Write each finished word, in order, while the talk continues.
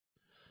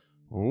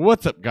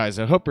What's up, guys?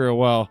 I hope you're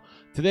well.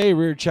 Today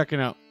we're checking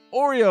out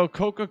Oreo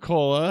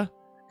Coca-Cola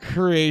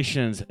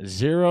Creations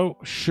Zero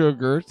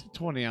Sugar. It's a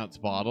 20-ounce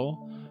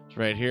bottle. It's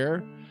right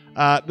here.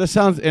 This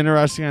sounds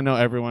interesting. I know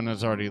everyone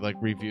has already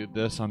reviewed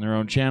this on their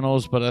own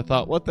channels, but I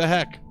thought, what the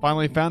heck?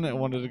 Finally found it and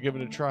wanted to give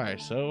it a try.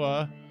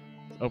 So,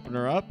 open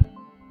her up.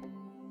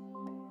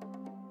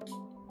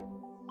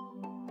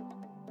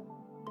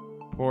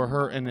 Pour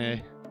her in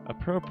a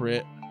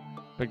appropriate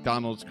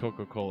McDonald's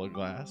Coca-Cola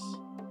glass.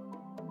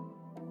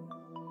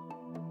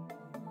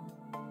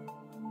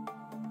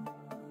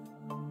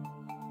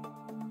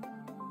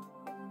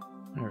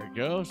 There we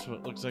go. So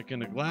it looks like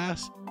in a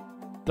glass.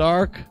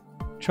 Dark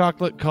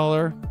chocolate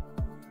color.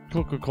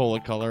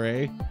 Coca-Cola color,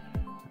 eh?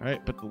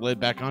 Alright, put the lid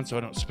back on so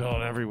I don't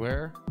spill it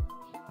everywhere.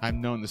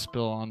 I'm known to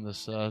spill on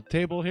this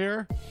table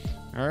here.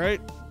 Alright,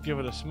 give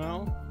it a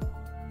smell.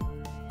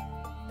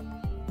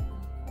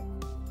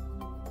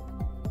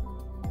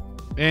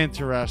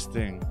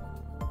 Interesting.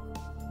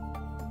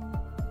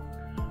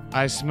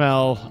 I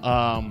smell,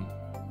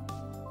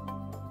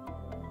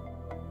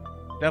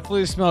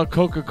 definitely smell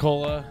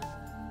Coca-Cola.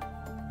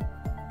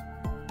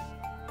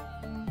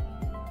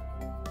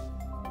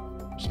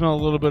 Smell a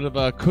little bit of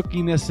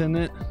cookiness in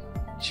it.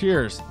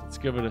 Cheers. Let's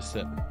give it a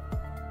sip.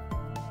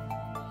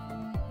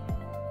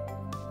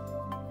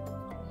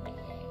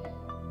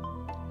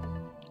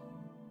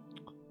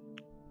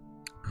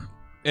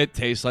 It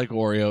tastes like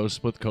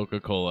Oreos with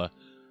Coca-Cola.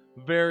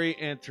 Very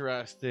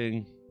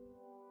interesting.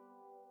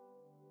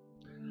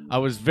 I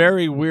was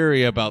very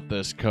weary about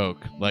this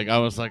Coke. I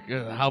was like,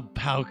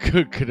 how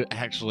good could it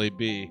actually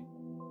be?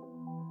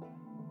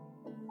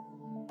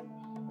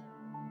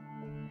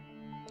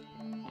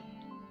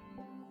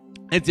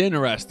 It's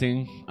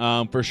interesting,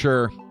 for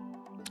sure.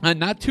 And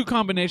not two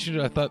combinations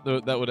I thought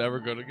that would ever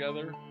go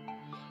together,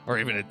 or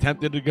even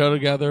attempted to go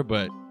together.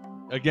 But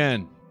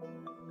again,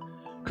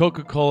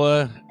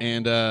 Coca-Cola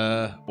and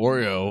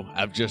Oreo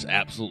have just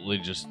absolutely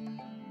just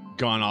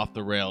gone off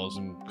the rails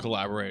and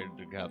collaborated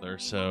together.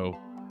 So,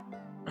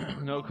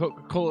 no,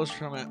 Coca-Cola's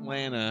from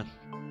Atlanta.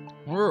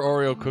 Where are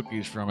Oreo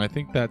cookies from? I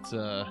think that's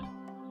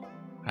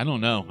I don't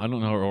know. I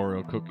don't know where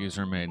Oreo cookies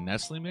are made.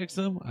 Nestle makes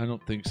them? I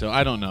don't think so.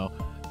 I don't know.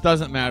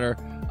 Doesn't matter.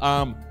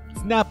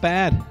 It's not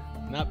bad.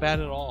 Not bad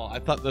at all. I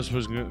thought this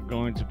was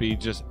going to be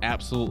just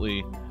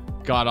absolutely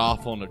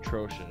god-awful and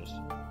atrocious.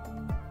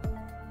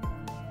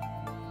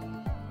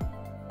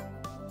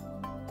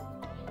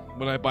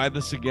 Would I buy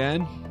this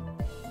again?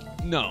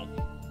 No.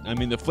 I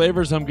mean, the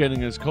flavors I'm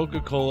getting is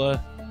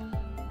Coca-Cola,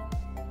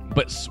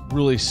 but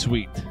really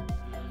sweet.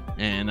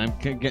 And I'm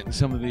getting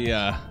some of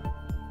the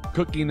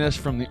cookiness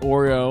from the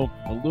Oreo,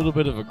 a little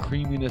bit of a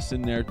creaminess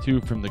in there too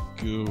from the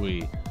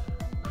gooey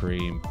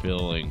cream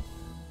filling.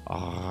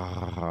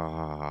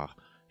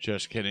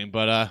 Just kidding.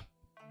 But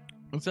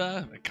it's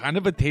kind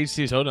of a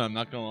tasty soda, I'm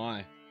not gonna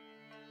lie.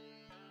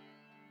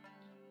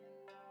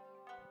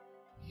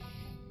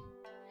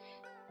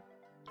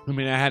 I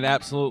mean, I had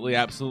absolutely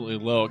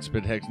low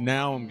expectations.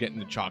 Now I'm getting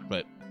the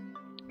chocolate.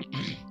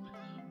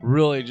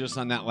 Really, just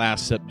on that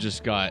last sip,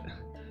 just got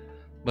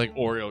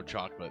Oreo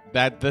chocolate.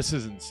 This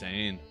is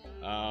insane.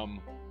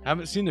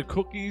 Haven't seen the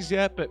cookies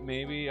yet, but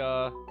maybe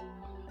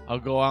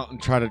I'll go out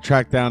and try to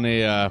track down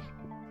a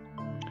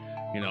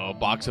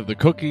box of the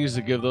cookies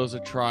to give those a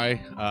try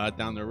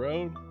down the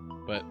road.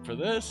 But for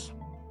this,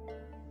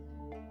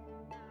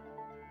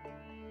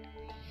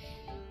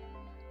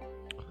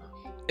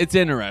 it's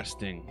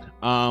interesting.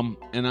 And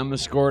I'm gonna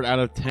score it out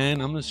of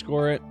 10. I'm gonna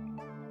score it. I'm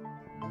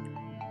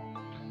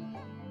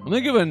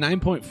gonna give it a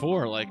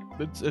 9.4.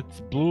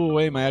 It's blew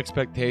away my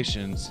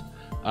expectations.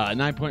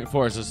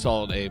 9.4 is a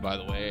solid A, by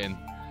the way, and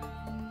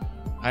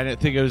I didn't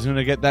think it was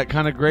gonna get that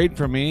kind of grade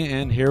from me,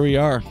 and here we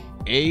are.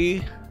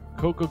 A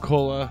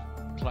Coca-Cola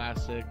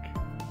classic,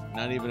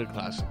 not even a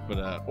classic, but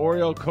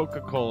Oreo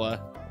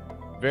Coca-Cola.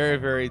 Very,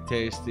 very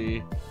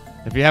tasty.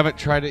 If you haven't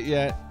tried it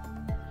yet,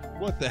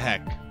 what the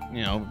heck?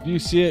 If you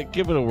see it,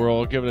 give it a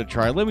whirl, give it a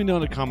try. Let me know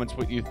in the comments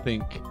what you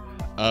think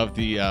of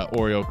the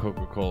Oreo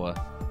Coca-Cola.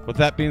 With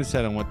that being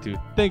said, I want to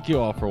thank you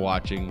all for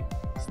watching.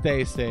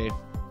 Stay safe,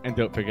 and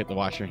don't forget to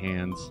wash your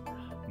hands.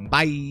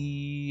 Bye.